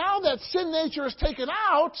 But now that sin nature is taken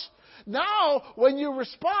out, now when you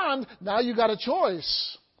respond, now you got a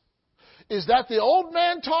choice. Is that the old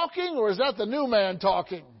man talking or is that the new man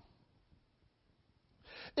talking?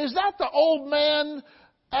 Is that the old man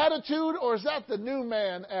attitude or is that the new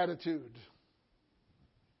man attitude?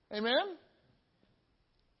 Amen?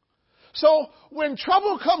 So when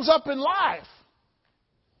trouble comes up in life,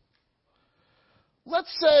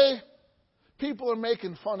 let's say people are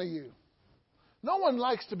making fun of you. No one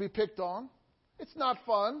likes to be picked on. It's not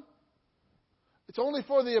fun. It's only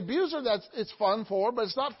for the abuser that it's fun for, but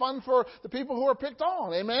it's not fun for the people who are picked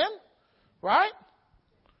on. Amen? Right?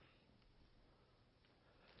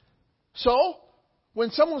 So, when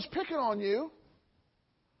someone's picking on you,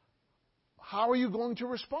 how are you going to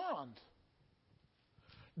respond?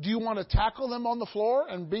 Do you want to tackle them on the floor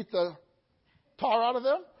and beat the tar out of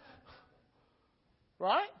them?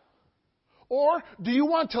 Right? Or do you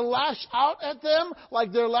want to lash out at them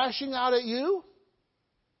like they're lashing out at you?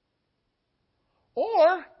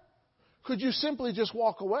 Or could you simply just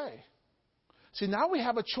walk away? See, now we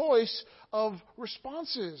have a choice of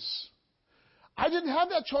responses. I didn't have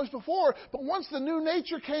that choice before, but once the new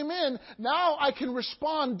nature came in, now I can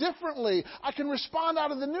respond differently. I can respond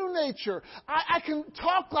out of the new nature. I can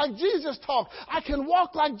talk like Jesus talked. I can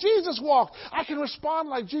walk like Jesus walked. I can respond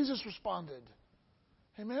like Jesus responded.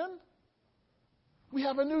 Amen? We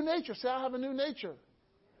have a new nature. Say, I have a new nature.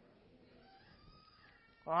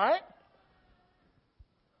 All right?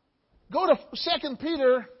 Go to 2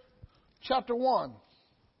 Peter chapter 1.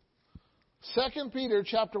 2 Peter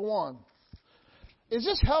chapter 1. Is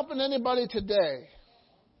this helping anybody today?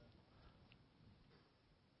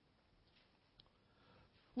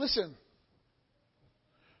 Listen.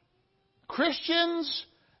 Christians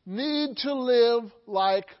need to live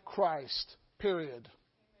like Christ. Period.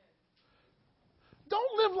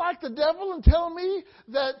 Don't live like the devil and tell me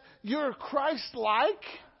that you're Christ-like.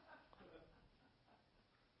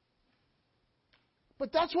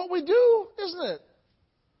 But that's what we do, isn't it?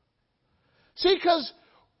 See, because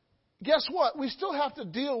guess what? We still have to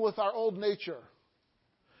deal with our old nature.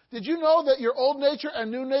 Did you know that your old nature and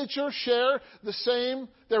new nature share the same,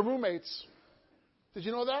 they're roommates? Did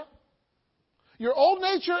you know that? Your old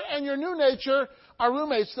nature and your new nature are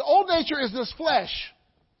roommates. The old nature is this flesh.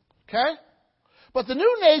 Okay? But the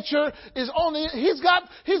new nature is he's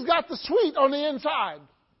got the sweet on the inside.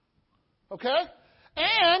 Okay?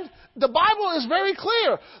 And the Bible is very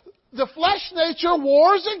clear. The flesh nature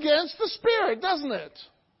wars against the spirit, doesn't it?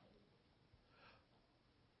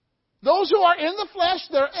 Those who are in the flesh,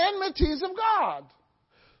 they're enmities of God.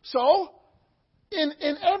 So, in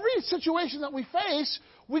every situation that we face,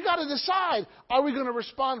 we got to decide, are we going to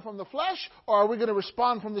respond from the flesh or are we going to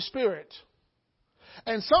respond from the spirit?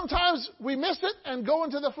 And sometimes we miss it and go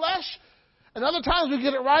into the flesh. And other times we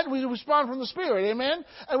get it right and we respond from the Spirit. Amen?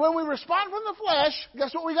 And when we respond from the flesh,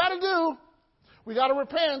 guess what we got to do? We got to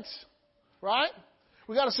repent. Right?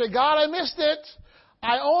 We got to say, God, I missed it.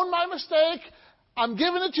 I own my mistake. I'm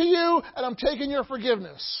giving it to you, and I'm taking your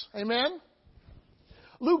forgiveness. Amen?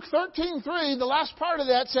 Luke 13:3, the last part of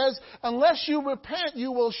that says, unless you repent,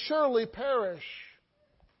 you will surely perish.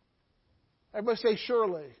 Everybody say,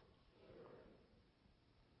 surely.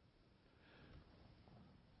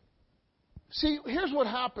 See, here's what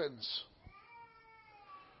happens.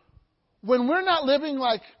 When we're not living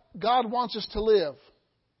like God wants us to live,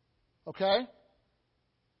 okay?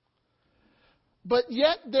 But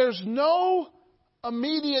yet there's no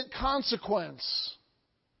immediate consequence.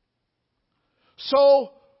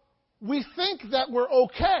 So we think that we're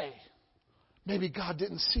okay. Maybe God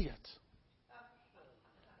didn't see it.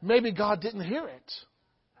 Maybe God didn't hear it.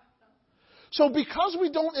 So because we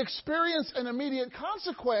don't experience an immediate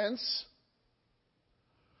consequence,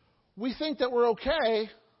 we think that we're okay,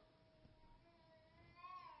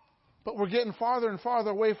 but we're getting farther and farther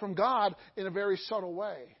away from God in a very subtle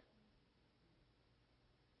way.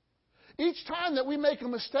 Each time that we make a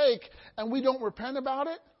mistake and we don't repent about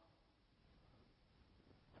it,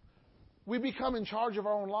 we become in charge of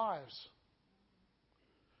our own lives.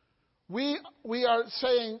 We are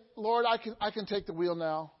saying, Lord, I can take the wheel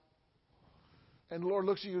now. And the Lord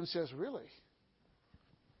looks at you and says, really?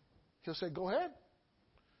 He'll say, go ahead.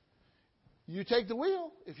 You take the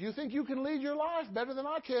wheel. If you think you can lead your life better than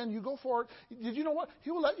I can, you go for it. Did you know what?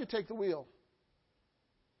 He will let you take the wheel.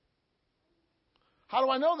 How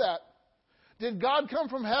do I know that? Did God come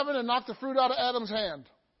from heaven and knock the fruit out of Adam's hand?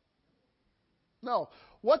 No.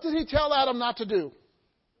 What did he tell Adam not to do?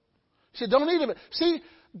 He said, don't eat of it. See,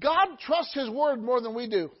 God trusts his word more than we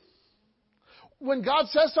do. When God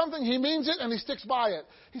says something, he means it and he sticks by it.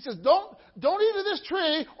 He says, don't eat of this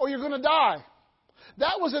tree or you're going to die.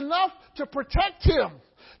 That was enough to protect him.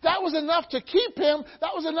 That was enough to keep him.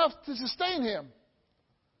 That was enough to sustain him.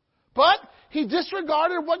 But he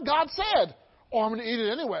disregarded what God said. Oh, I'm going to eat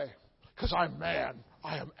it anyway because I'm man.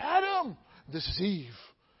 I am Adam. This is Eve.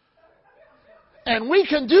 And we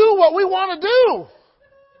can do what we want to do.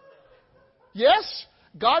 Yes,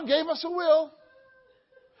 God gave us a will.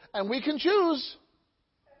 And we can choose.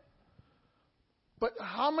 But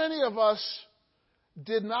how many of us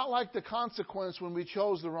did not like the consequence when we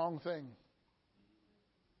chose the wrong thing?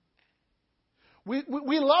 We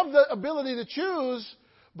love the ability to choose,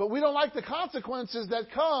 but we don't like the consequences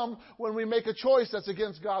that come when we make a choice that's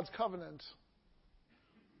against God's covenant.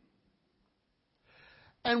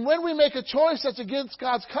 And when we make a choice that's against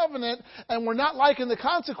God's covenant and we're not liking the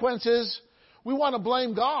consequences, we want to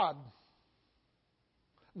blame God.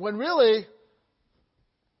 When really,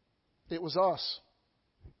 it was us.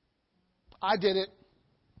 I did it.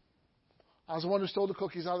 I was the one who stole the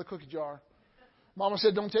cookies out of the cookie jar. Mama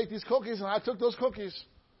said, don't take these cookies, and I took those cookies.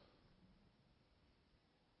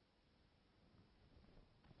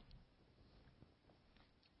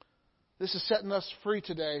 This is setting us free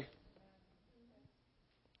today.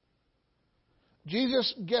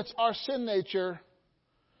 Jesus gets our sin nature.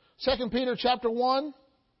 2 Peter chapter 1,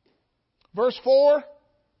 verse 4.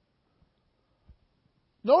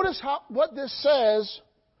 Notice what this says,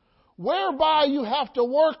 whereby you have to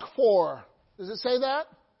work for. Does it say that?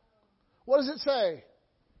 What does it say?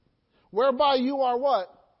 Whereby you are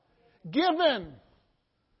what? Given.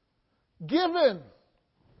 Given.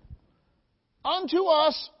 Unto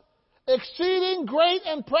us exceeding great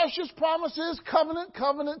and precious promises, covenant,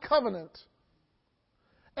 covenant, covenant.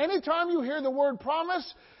 Anytime you hear the word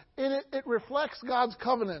promise, it reflects God's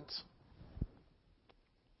covenant.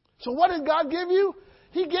 So what did God give you?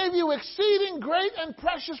 He gave you exceeding great and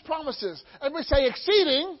precious promises. Everybody say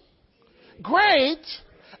exceeding, great,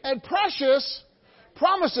 and precious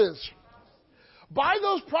promises. By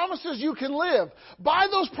those promises you can live. By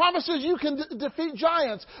those promises you can defeat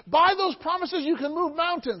giants. By those promises you can move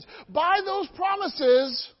mountains. By those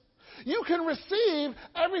promises you can receive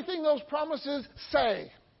everything those promises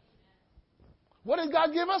say. What did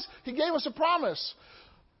God give us? He gave us a promise.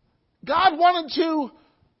 God wanted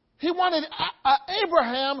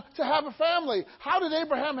Abraham to have a family. How did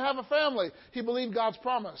Abraham have a family? He believed God's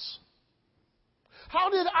promise. How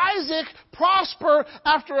did Isaac prosper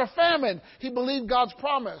after a famine? He believed God's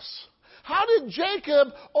promise. How did Jacob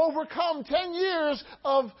overcome 10 years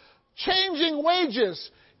of changing wages?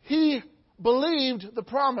 He believed the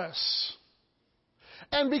promise.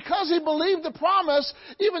 And because he believed the promise,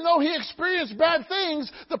 even though he experienced bad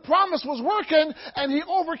things, the promise was working, and he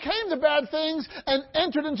overcame the bad things and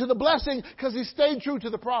entered into the blessing because he stayed true to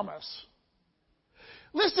the promise.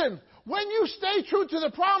 Listen, When you stay true to the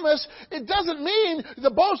promise, it doesn't mean the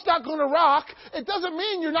boat's not going to rock. It doesn't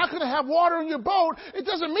mean you're not going to have water in your boat. It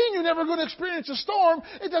doesn't mean you're never going to experience a storm.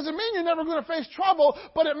 It doesn't mean you're never going to face trouble.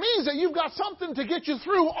 But it means that you've got something to get you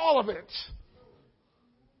through all of it.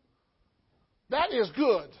 That is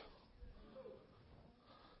good.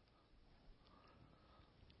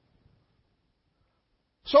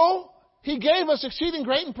 So, He gave us exceeding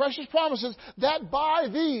great and precious promises, that by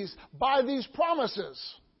these promises,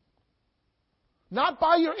 not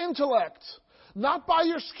by your intellect, not by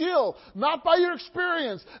your skill, not by your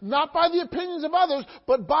experience, not by the opinions of others,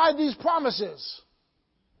 but by these promises.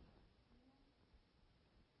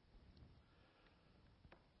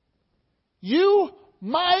 You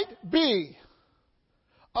might be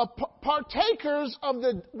partakers of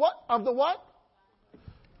the what? Of the what?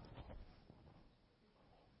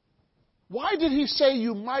 Why did He say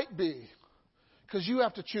you might be? Because you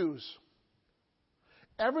have to choose.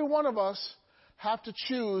 Every one of us have to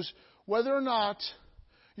choose whether or not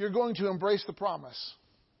you're going to embrace the promise.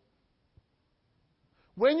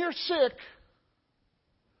 When you're sick,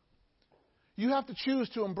 you have to choose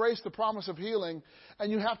to embrace the promise of healing,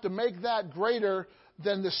 and you have to make that greater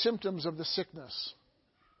than the symptoms of the sickness.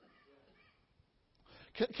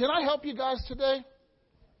 Can I help you guys today?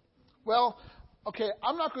 Well, okay,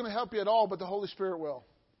 I'm not going to help you at all, but the Holy Spirit will.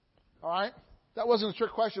 All right? That wasn't a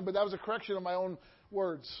trick question, but that was a correction of my own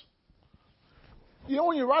words. You know,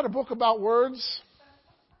 when you write a book about words,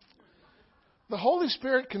 the Holy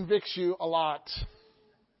Spirit convicts you a lot.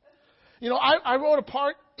 You know, I wrote a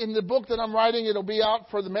part in the book that I'm writing. It'll be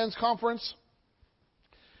out for the men's conference.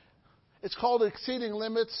 It's called Exceeding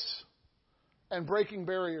Limits and Breaking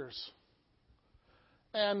Barriers.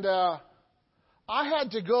 And I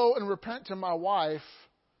had to go and repent to my wife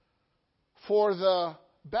for the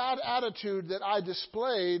bad attitude that I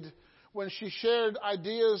displayed when she shared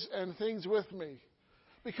ideas and things with me.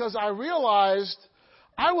 Because I realized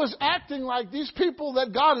I was acting like these people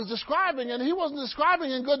that God is describing, and He wasn't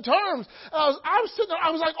describing in good terms. And I was sitting there,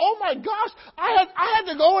 I was like, oh my gosh, I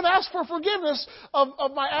had to go and ask for forgiveness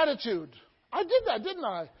of my attitude. I did that, didn't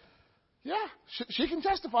I? Yeah, she can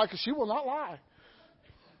testify because she will not lie.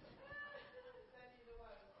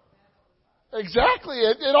 Exactly.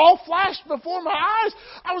 It all flashed before my eyes.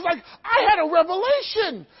 I was like, I had a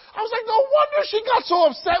revelation. I was like, no wonder she got so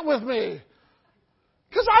upset with me.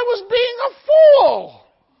 Because I was being a fool.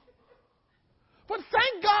 But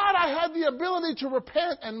thank God I had the ability to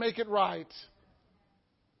repent and make it right.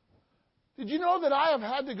 Did you know that I have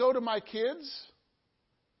had to go to my kids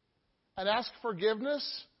and ask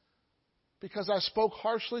forgiveness because I spoke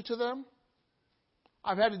harshly to them?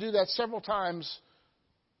 I've had to do that several times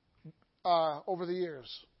over the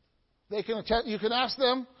years. You can ask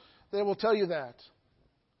them, they will tell you that.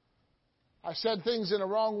 I said things in a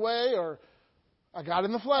wrong way, or I got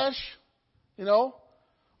in the flesh, you know.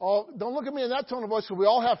 Don't look at me in that tone of voice, because we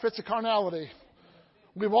all have fits of carnality.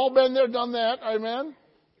 We've all been there, done that. Amen.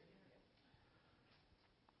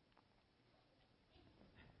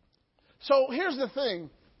 So here's the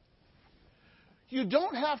thing. You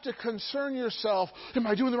don't have to concern yourself. Am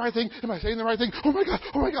I doing the right thing? Am I saying the right thing? Oh my God!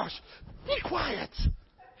 Oh my gosh! Be quiet.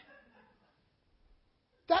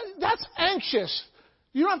 That's anxious.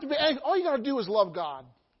 You don't have to be anxious. All you got to do is love God.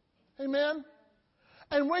 Amen.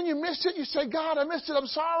 And when you miss it, you say, God, I missed it. I'm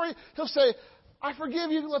sorry. He'll say, I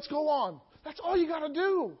forgive you. Let's go on. That's all you got to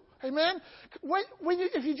do. Amen.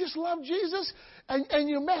 If you just love Jesus and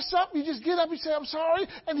you mess up, you just get up and say, I'm sorry,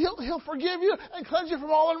 and He'll forgive you and cleanse you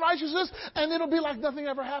from all unrighteousness, and it'll be like nothing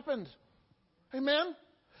ever happened. Amen.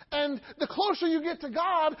 And the closer you get to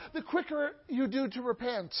God, the quicker you do to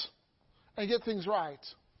repent and get things right.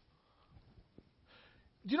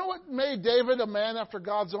 Do you know what made David a man after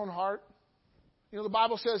God's own heart? You know, the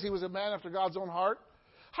Bible says he was a man after God's own heart.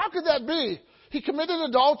 How could that be? He committed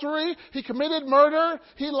adultery. He committed murder.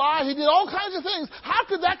 He lied. He did all kinds of things. How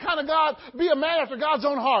could that kind of God be a man after God's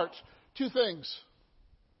own heart? Two things.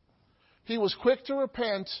 He was quick to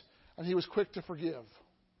repent, and he was quick to forgive.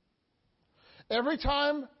 Every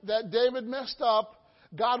time that David messed up,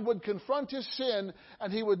 God would confront his sin,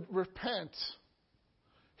 and he would repent.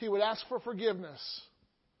 He would ask for forgiveness.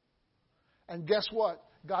 And guess what?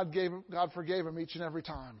 God forgave him each and every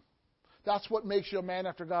time. That's what makes you a man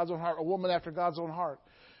after God's own heart, a woman after God's own heart.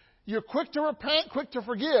 You're quick to repent, quick to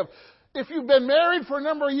forgive. If you've been married for a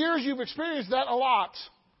number of years, you've experienced that a lot.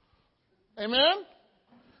 Amen?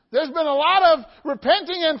 There's been a lot of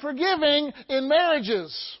repenting and forgiving in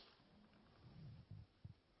marriages.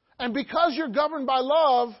 And because you're governed by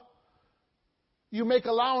love, you make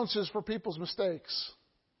allowances for people's mistakes.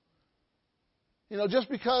 You know, just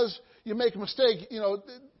because you make a mistake, you know,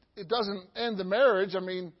 it doesn't end the marriage. I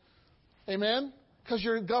mean, amen? Because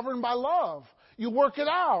you're governed by love. You work it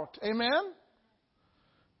out. Amen?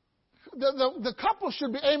 The couple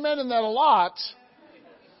should be amen in that a lot.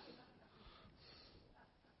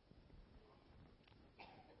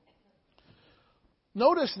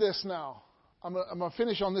 Notice this now. I'm going to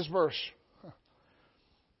finish on this verse.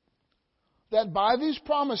 That by these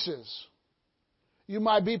promises you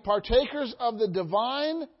might be partakers of the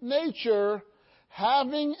divine nature,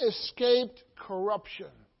 having escaped corruption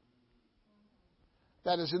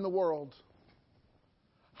that is in the world.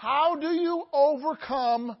 How do you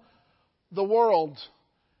overcome the world?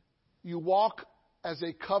 You walk as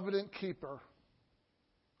a covenant keeper.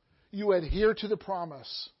 You adhere to the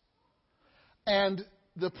promise. And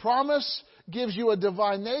the promise gives you a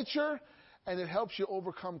divine nature, and it helps you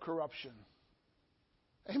overcome corruption.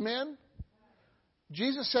 Amen?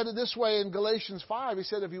 Jesus said it this way in Galatians 5. He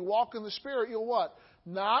said, if you walk in the Spirit, you'll what?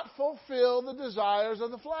 Not fulfill the desires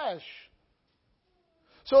of the flesh.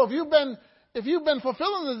 So if you've been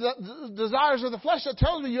fulfilling the desires of the flesh, that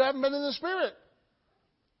tells me you haven't been in the Spirit.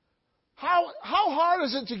 How hard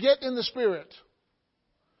is it to get in the Spirit?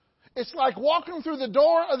 It's like walking through the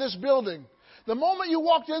door of this building. The moment you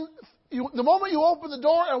walked in, the moment you opened the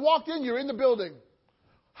door and walked in, you're in the building.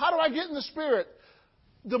 How do I get in the Spirit?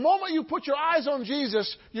 The moment you put your eyes on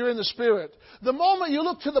Jesus, you're in the Spirit. The moment you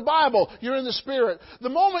look to the Bible, you're in the Spirit. The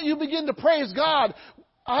moment you begin to praise God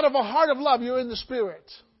out of a heart of love, you're in the Spirit.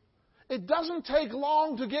 It doesn't take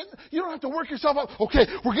long to get, you don't have to work yourself up. Okay,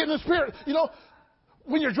 we're getting in the Spirit. You know,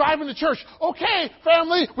 when you're driving to church, okay,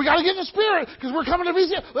 family, we got to get in the Spirit because we're coming to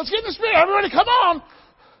visit. Let's get in the Spirit. Everybody come on.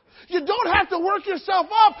 You don't have to work yourself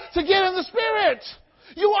up to get in the Spirit.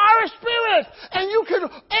 You are a spirit, and you can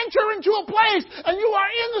enter into a place, and you are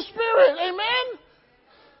in the Spirit. Amen?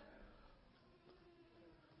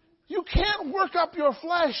 You can't work up your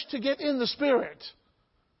flesh to get in the Spirit.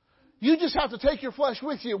 You just have to take your flesh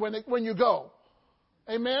with you when you go.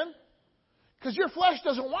 Amen? Because your flesh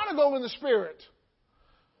doesn't want to go in the Spirit.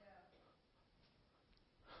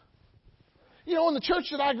 You know, in the church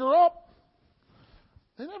that I grew up,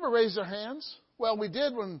 they never raised their hands. Well, we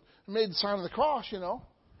did when we made the sign of the cross, you know.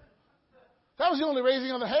 That was the only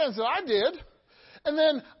raising of the hands that I did. And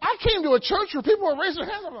then I came to a church where people were raising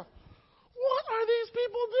their hands. I'm like, what are these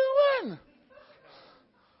people doing?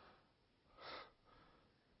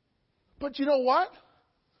 But you know what?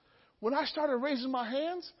 When I started raising my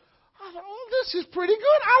hands, I thought, oh, this is pretty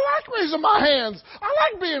good. I like raising my hands.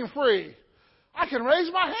 I like being free. I can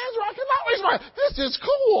raise my hands or I cannot raise my hands. This is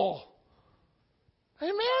cool.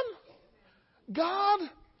 Amen? God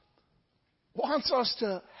wants us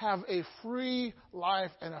to have a free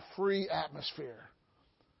life and a free atmosphere.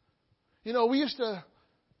 You know, we used to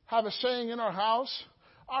have a saying in our house.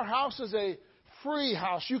 Our house is a free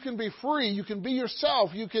house. You can be free. You can be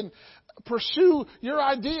yourself. You can pursue your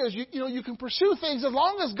ideas. You can pursue things as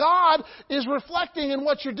long as God is reflecting in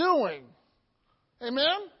what you're doing.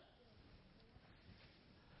 Amen?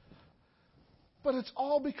 But it's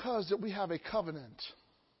all because that we have a covenant.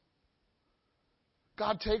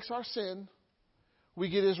 God takes our sin, we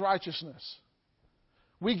get His righteousness.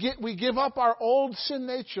 We give up our old sin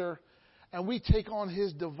nature, and we take on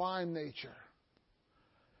His divine nature.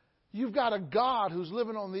 You've got a God who's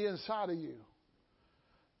living on the inside of you.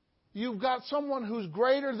 You've got someone who's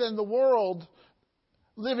greater than the world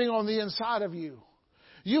living on the inside of you.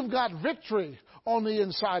 You've got victory on the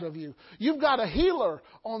inside of you. You've got a healer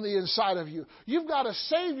on the inside of you. You've got a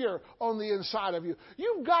Savior on the inside of you.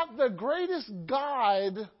 You've got the greatest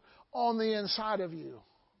guide on the inside of you.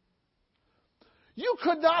 You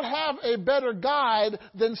could not have a better guide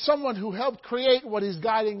than someone who helped create what He's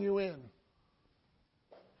guiding you in.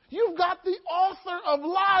 You've got the author of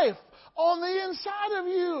life on the inside of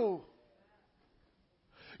you.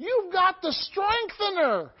 You've got the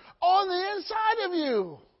strengthener on the inside of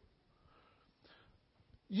you.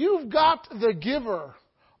 You've got the giver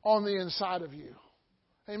on the inside of you.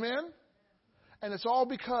 Amen? And it's all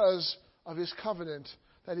because of His covenant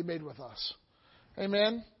that He made with us.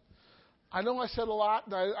 Amen? I know I said a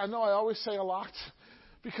lot. I know I always say a lot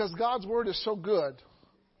because God's Word is so good.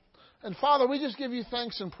 And Father, we just give You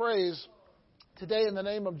thanks and praise today in the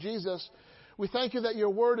name of Jesus. We thank You that Your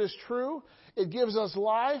Word is true. It gives us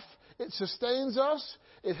life. It sustains us.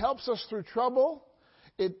 It helps us through trouble.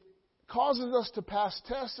 It causes us to pass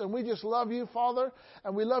tests. And we just love You, Father.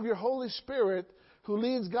 And we love Your Holy Spirit who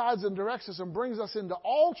leads, guides, and directs us and brings us into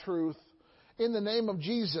all truth in the name of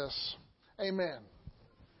Jesus. Amen.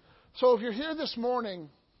 So if you're here this morning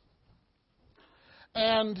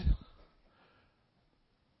and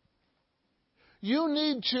you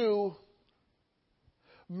need to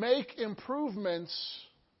make improvements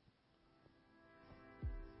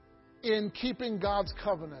in keeping God's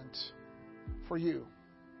covenant for you.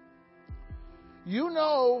 You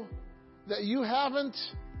know that you haven't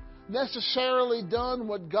necessarily done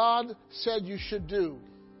what God said you should do.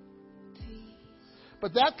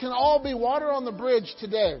 But that can all be water on the bridge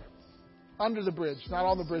today. Under the bridge. Not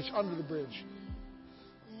on the bridge, under the bridge.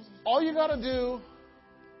 All you got to do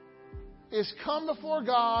is come before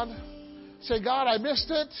God, say, God, I missed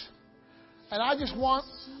it, and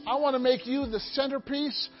I want to make you the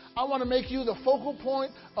centerpiece. I want to make you the focal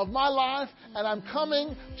point of my life, and I'm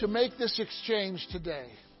coming to make this exchange today.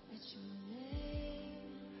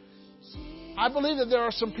 I believe that there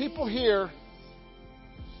are some people here,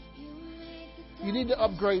 you need to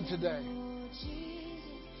upgrade today.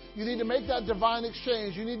 You need to make that divine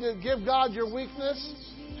exchange. You need to give God your weakness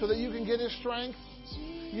so that you can get His strength.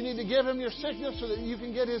 You need to give Him your sickness so that you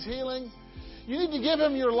can get His healing. You need to give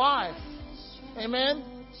Him your life. Amen?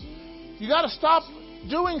 You got to stop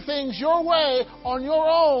doing things your way on your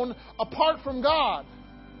own apart from God.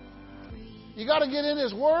 You got to get in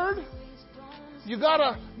His Word. You got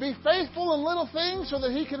to be faithful in little things so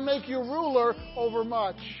that He can make you ruler over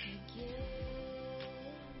much.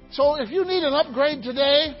 So if you need an upgrade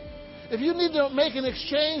today, if you need to make an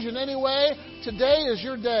exchange in any way, today is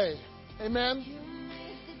your day. Amen?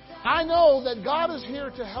 I know that God is here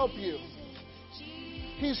to help you.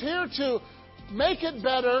 He's here to make it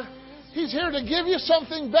better. He's here to give you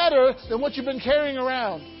something better than what you've been carrying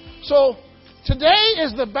around. So today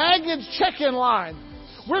is the baggage check-in line.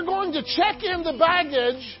 We're going to check in the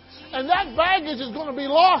baggage, and that baggage is going to be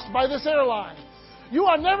lost by this airline. You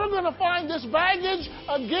are never going to find this baggage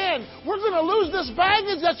again. We're going to lose this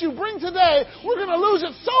baggage that you bring today. We're going to lose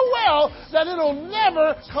it so well that it'll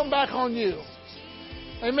never come back on you.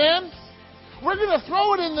 Amen? We're going to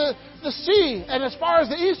throw it in the sea. And as far as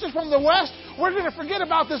the east is from the west, we're going to forget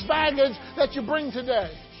about this baggage that you bring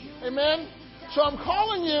today. Amen? So I'm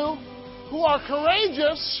calling you who are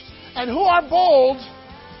courageous and who are bold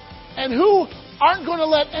and who aren't going to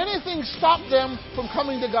let anything stop them from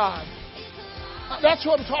coming to God. That's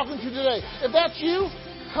who I'm talking to today. If that's you,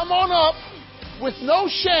 come on up with no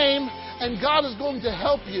shame, and God is going to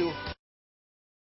help you